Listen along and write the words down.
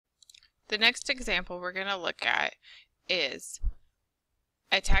The next example we're going to look at is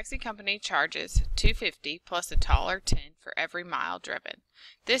a taxi company charges $2.50 plus $1.10 for every mile driven.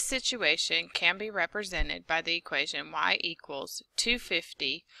 This situation can be represented by the equation y equals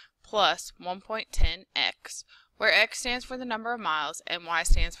 250 plus 1.10x, where x stands for the number of miles and y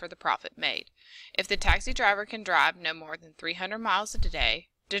stands for the profit made. If the taxi driver can drive no more than 300 miles a day,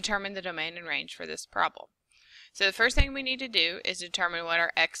 determine the domain and range for this problem. So the first thing we need to do is determine what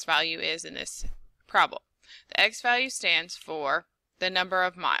our x value is in this problem. The x value stands for the number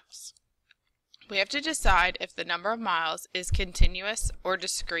of miles. We have to decide if the number of miles is continuous or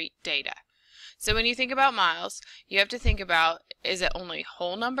discrete data. So when you think about miles, you have to think about, is it only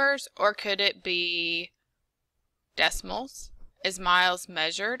whole numbers or could it be decimals? Is miles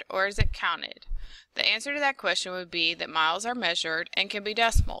measured or is it counted? The answer to that question would be that miles are measured and can be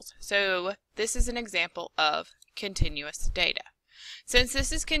decimals. So this is an example of continuous data. Since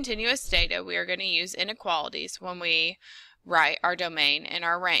this is continuous data, we are going to use inequalities when we write our domain and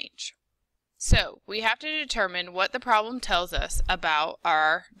our range. So we have to determine what the problem tells us about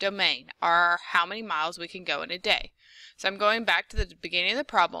our domain, or how many miles we can go in a day. So I'm going back to the beginning of the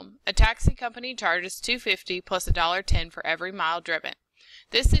problem. A taxi company charges $2.50 plus $1.10 for every mile driven.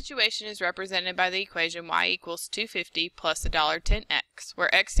 This situation is represented by the equation y equals 250 plus $1.10x,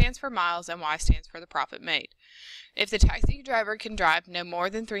 where x stands for miles and y stands for the profit made. If the taxi driver can drive no more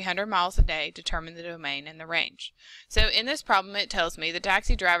than 300 miles a day, determine the domain and the range. So in this problem, it tells me the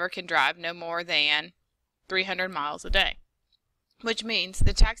taxi driver can drive no more than 300 miles a day, which means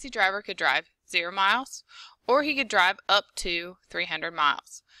the taxi driver could drive 0 miles or he could drive up to 300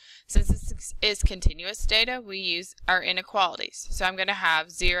 miles. Since this is continuous data, we use our inequalities. So I'm going to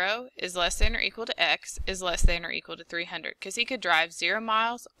have 0 is less than or equal to x is less than or equal to 300, because he could drive 0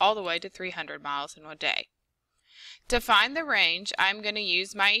 miles all the way to 300 miles in a day. To find the range, I'm going to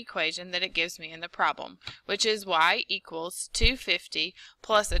use my equation that it gives me in the problem, which is y equals 250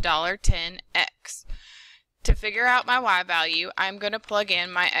 plus $1.10x. To figure out my y value, I'm going to plug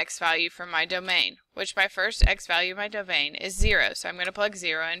in my x value from my domain, which my first x value of my domain is 0, so I'm going to plug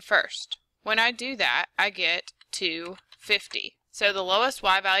 0 in first. When I do that, I get 250. So the lowest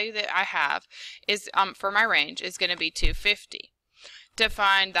y value that I have is for my range is going to be 250. To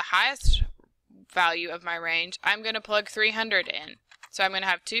find the highest value of my range, I'm going to plug 300 in. So I'm going to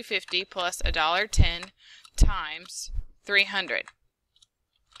have 250 plus $1.10 times 300.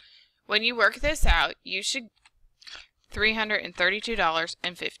 When you work this out, you should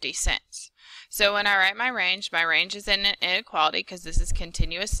 $332.50. So when I write my range is in an inequality because this is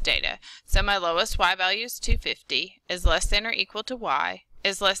continuous data. So my lowest y value is 250, is less than or equal to y,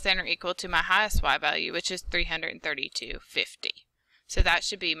 is less than or equal to my highest y value, which is 332.50. So that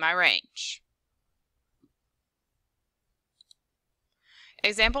should be my range.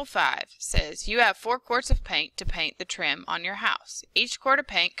 Example 5 says you have 4 quarts of paint to paint the trim on your house. Each quart of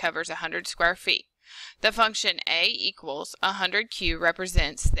paint covers 100 square feet. The function A equals 100Q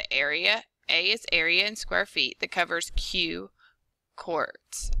represents the area. A is area in square feet that covers Q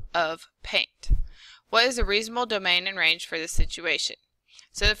quarts of paint. What is a reasonable domain and range for this situation?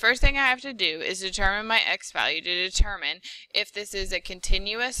 So the first thing I have to do is determine my x value to determine if this is a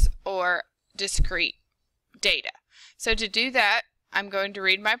continuous or discrete data. So to do that, I'm going to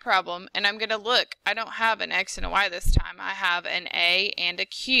read my problem and I'm going to look. I don't have an x and a y this time. I have an a and a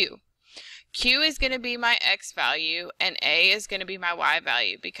q. Q is going to be my x value and a is going to be my y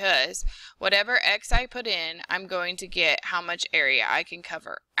value, because whatever x I put in, I'm going to get how much area I can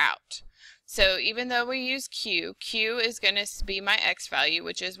cover out. So even though we use Q, Q is going to be my x value,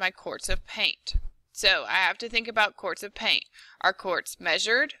 which is my quarts of paint. So I have to think about quarts of paint. Are quarts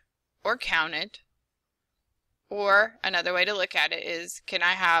measured or counted? Or another way to look at it is,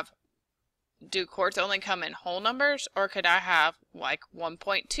 do quarts only come in whole numbers, or could I have like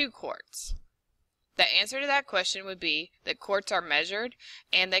 1.2 quarts? The answer to that question would be that quarts are measured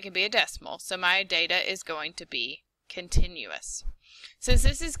and they can be a decimal, so my data is going to be continuous. Since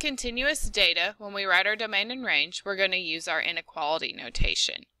this is continuous data, when we write our domain and range, we're going to use our inequality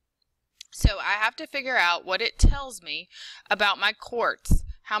notation. So I have to figure out what it tells me about my quarts,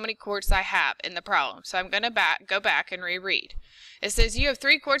 how many quarts I have in the problem. So I'm going to go back and reread. It says you have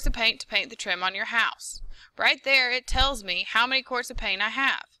 3 quarts of paint to paint the trim on your house. Right there it tells me how many quarts of paint I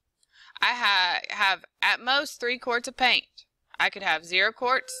have. I have at most 3 quarts of paint. I could have 0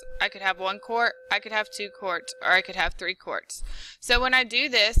 quarts, I could have 1 quart, I could have 2 quarts, or I could have 3 quarts. So when I do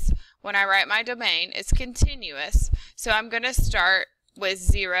this, when I write my domain, it's continuous. So I'm going to start with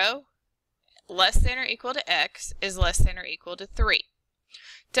 0, less than or equal to x is less than or equal to 3.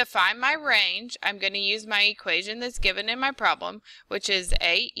 To find my range, I'm going to use my equation that's given in my problem, which is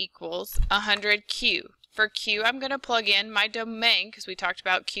A equals 100Q. For Q, I'm going to plug in my domain, because we talked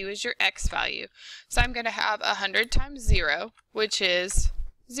about Q is your X value. So I'm going to have 100 times 0, which is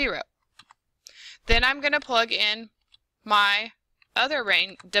 0. Then I'm going to plug in my other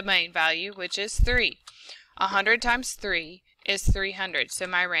domain value, which is 3. 100 times 3 is 300. So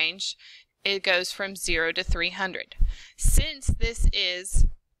my range, it goes from 0 to 300. Since this is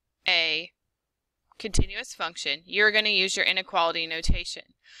a continuous function, you're going to use your inequality notation.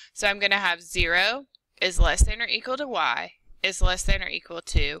 So I'm going to have 0 is less than or equal to y is less than or equal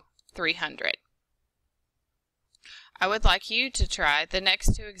to 300. I would like you to try the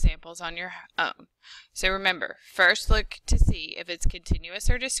next two examples on your own. So remember, first look to see if it's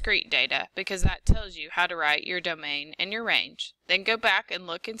continuous or discrete data, because that tells you how to write your domain and your range. Then go back and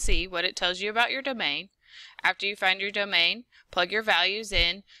look and see what it tells you about your domain. After you find your domain, plug your values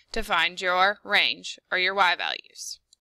in to find your range or your y values.